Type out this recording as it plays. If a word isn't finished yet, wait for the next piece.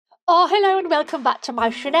Oh, hello and welcome back to my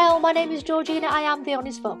channel. My name is Georgina. I am the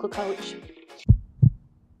Honest Vocal Coach.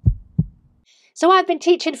 So I've been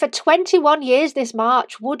teaching for 21 years this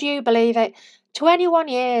March. Would you believe it? 21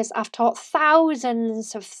 years. I've taught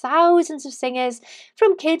thousands of singers,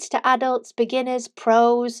 from kids to adults, beginners,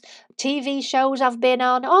 pros, TV shows I've been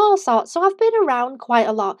on, all sorts. So I've been around quite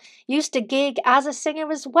a lot. Used to gig as a singer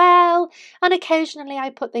as well, and occasionally I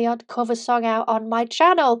put the odd cover song out on my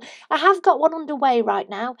channel. I have got one underway right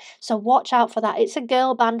now, so watch out for that. It's a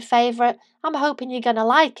girl band favourite. I'm hoping you're going to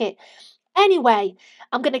like it. Anyway,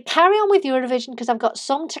 I'm going to carry on with Eurovision because I've got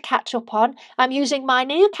some to catch up on. I'm using my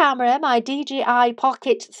new camera, my DJI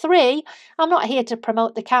Pocket 3. I'm not here to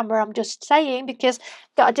promote the camera, I'm just saying, because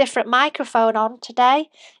I've got a different microphone on today.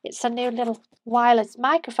 It's a new little wireless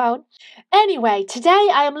microphone. Anyway, today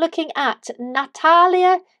I am looking at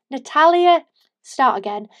Natalia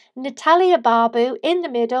Barbu in the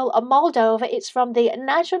middle of Moldova. It's from the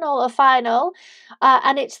national final,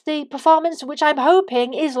 and it's the performance which I'm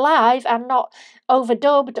hoping is live and not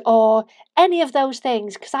overdubbed or any of those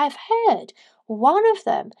things, because I've heard one of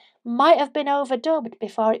them might have been overdubbed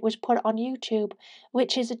before it was put on YouTube,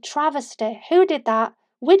 which is a travesty. Who did that?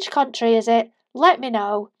 Which country is it? Let me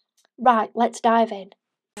know. Right, let's dive in.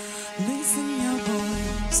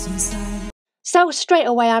 So straight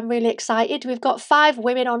away I'm really excited. We've got 5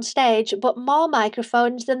 women on stage, but more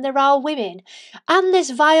microphones than there are women. And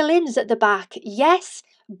there's violins at the back. Yes,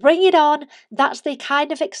 bring it on. That's the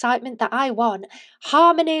kind of excitement that I want.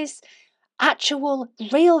 Harmonies, actual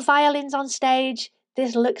real violins on stage.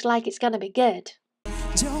 This looks like it's going to be good.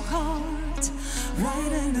 Your heart,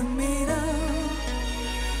 right in the middle.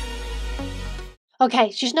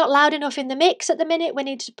 Okay, she's not loud enough in the mix at the minute. We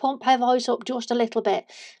need to pump her voice up just a little bit.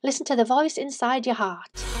 Listen to the voice inside your heart.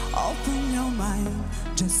 Open your mind,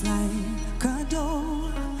 just like a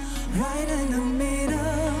door, right in the middle.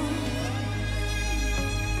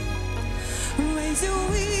 Raise your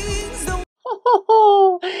wings.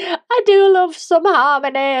 Oh, I do love some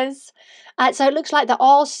harmonies. So it looks like they're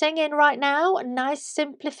all singing right now. Nice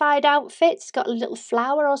simplified outfits. Got a little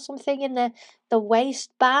flower or something in the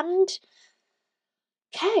waistband.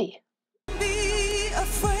 Okay. Be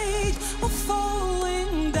afraid of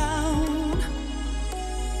falling down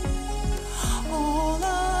all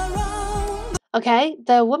around. Okay,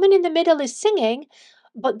 the woman in the middle is singing,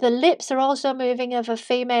 but the lips are also moving of a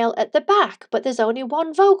female at the back, but there's only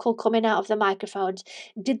one vocal coming out of the microphones.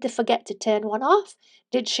 Did they forget to turn one off?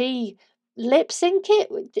 Did she lip sync it?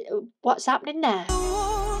 What's happening there?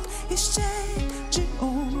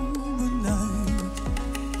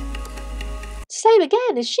 Same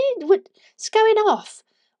again, it's going off.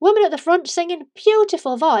 Woman at the front singing,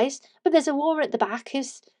 beautiful voice, but there's a woman at the back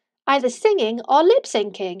who's either singing or lip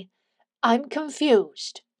syncing. I'm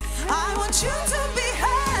confused. I want you to be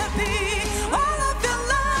happy all of your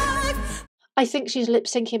life. I think she's lip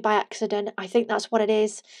syncing by accident. I think that's what it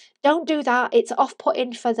is. Don't do that. It's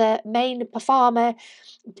off-putting for the main performer.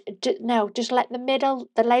 No, just let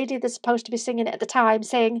the lady that's supposed to be singing at the time,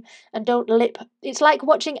 sing, and don't lip. It's like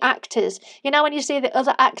watching actors. You know when you see the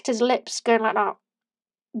other actor's lips going like that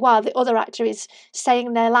while the other actor is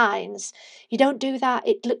saying their lines? You don't do that.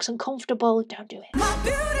 It looks uncomfortable. Don't do it. My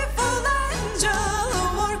beautiful angel,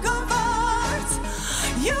 a work of art,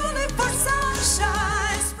 you live for sunshine.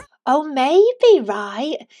 Oh, maybe,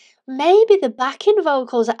 right? Maybe the backing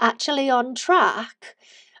vocals are actually on track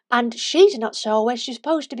and she's not sure where she's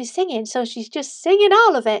supposed to be singing, so she's just singing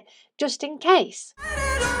all of it, just in case.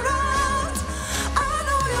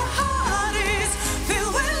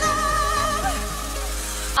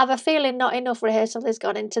 I have a feeling not enough rehearsal has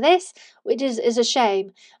gone into this, which is a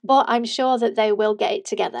shame, but I'm sure that they will get it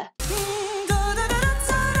together.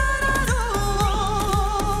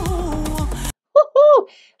 Woohoo!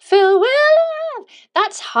 Phil Williams!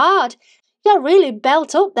 That's hard. You're really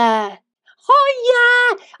belt up there.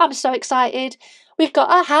 Oh yeah! I'm so excited. We've got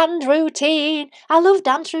a hand routine. I love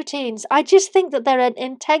dance routines. I just think that they're an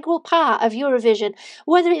integral part of Eurovision,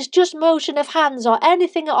 whether it's just motion of hands or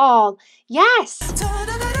anything at all. Yes!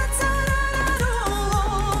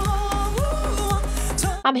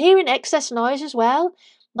 I'm hearing excess noise as well,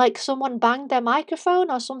 like someone banged their microphone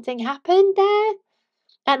or something happened there.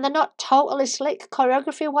 And they're not totally slick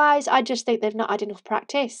choreography-wise. I just think they've not had enough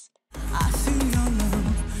practice. I feel your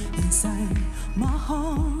love inside my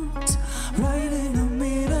heart, right in the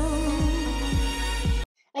middle.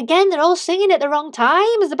 Again, they're all singing at the wrong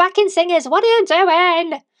time as the backing singers. What are you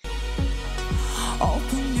doing?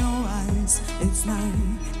 Open your eyes, it's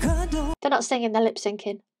like a door. They're not singing, they're lip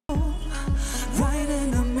syncing. Right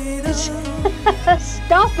in the middle.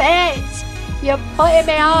 Stop it! You're putting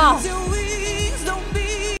me off.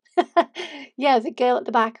 Yeah, the girl at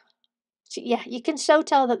the back. Yeah, you can so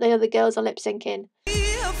tell that the other girls are lip syncing.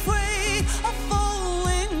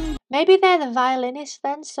 Maybe they're the violinists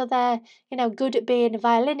then, so they're, good at being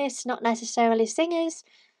violinists, not necessarily singers.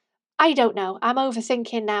 I don't know. I'm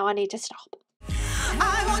overthinking now. I need to stop.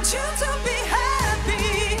 I want you to be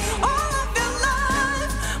happy all of your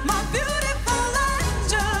life, my beautiful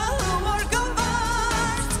angel, work of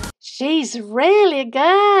art. She's really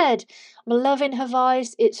good. I'm loving her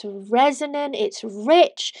voice. It's resonant. It's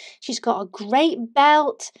rich. She's got a great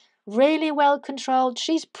belt. Really well controlled.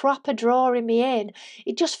 She's proper drawing me in.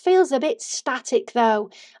 It just feels a bit static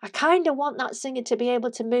though. I kind of want that singer to be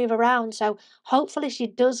able to move around, so hopefully she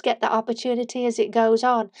does get that opportunity as it goes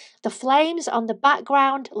on. The flames on the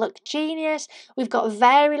background look genius. We've got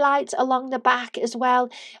fairy lights along the back as well.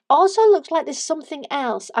 Also looks like there's something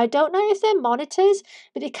else. I don't know if they're monitors,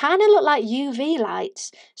 but they kind of look like UV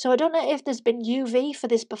lights. So I don't know if there's been UV for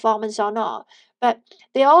this performance or not. But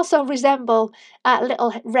they also resemble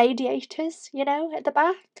little radiators, at the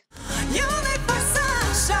back.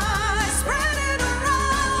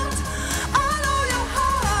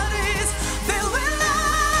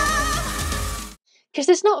 Because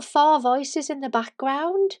there's not 4 voices in the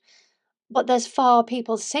background, but there's 4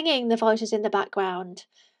 people singing the voices in the background.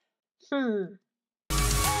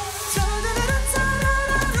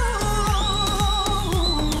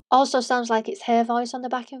 Also sounds like it's her voice on the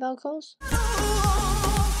backing vocals.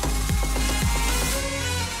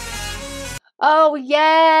 Oh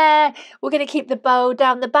yeah, we're going to keep the bow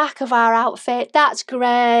down the back of our outfit. That's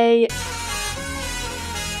great.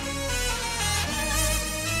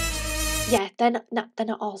 Yeah, they're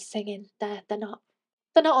not all singing. They're not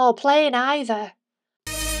all playing either.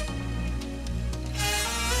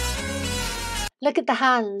 Look at the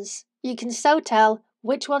hands. You can so tell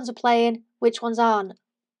which ones are playing, which ones aren't.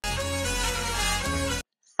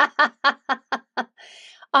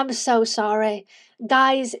 I'm so sorry.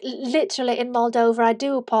 Guys, literally in Moldova, I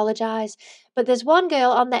do apologise, but there's one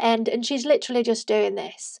girl on the end and she's literally just doing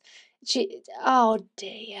this. Oh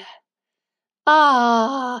dear.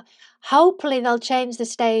 Hopefully they'll change the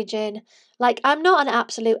staging. Like, I'm not an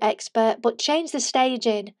absolute expert, but change the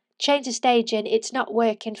staging. It's not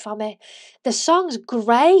working for me. The song's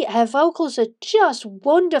great. Her vocals are just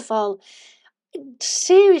wonderful.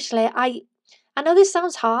 Seriously, I know this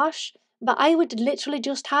sounds harsh, but I would literally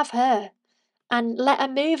just have her and let her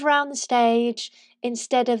move around the stage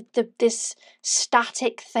instead of this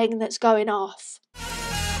static thing that's going off.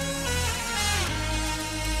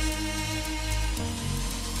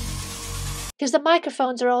 Because the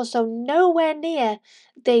microphones are also nowhere near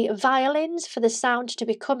the violins for the sound to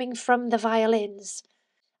be coming from the violins.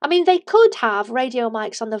 I mean, they could have radio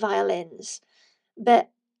mics on the violins, but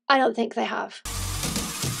I don't think they have.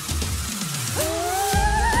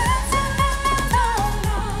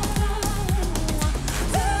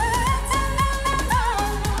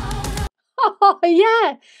 Oh,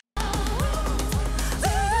 yeah.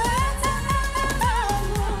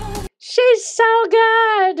 She's so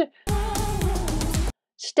good.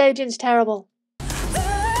 Staging's terrible.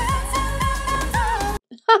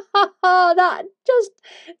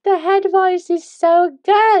 The head voice is so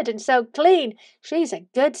good and so clean. She's a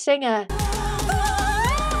good singer.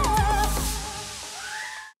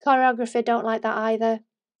 Choreography, don't like that either.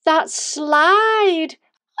 That slide.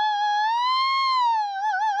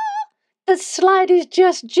 The slide is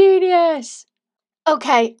just genius.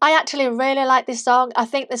 Okay, I actually really like this song. I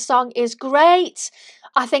think the song is great.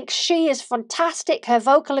 I think she is fantastic. Her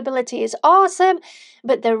vocal ability is awesome.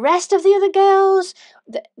 But the rest of the other girls,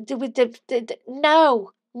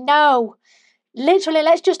 no. Literally,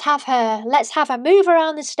 let's just have her. Let's have her move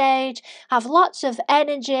around the stage, have lots of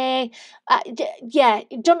energy. Yeah,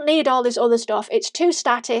 you don't need all this other stuff. It's too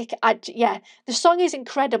static. The song is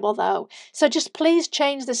incredible though. So just please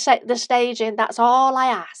change the staging. That's all I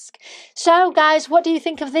ask. So guys, what do you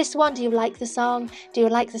think of this one? Do you like the song? Do you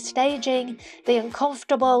like the staging? The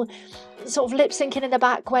uncomfortable sort of lip syncing in the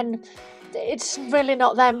back when it's really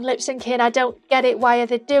not them lip syncing. I don't get it. Why are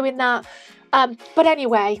they doing that? But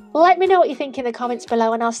anyway, let me know what you think in the comments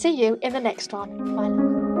below and I'll see you in the next one. Bye.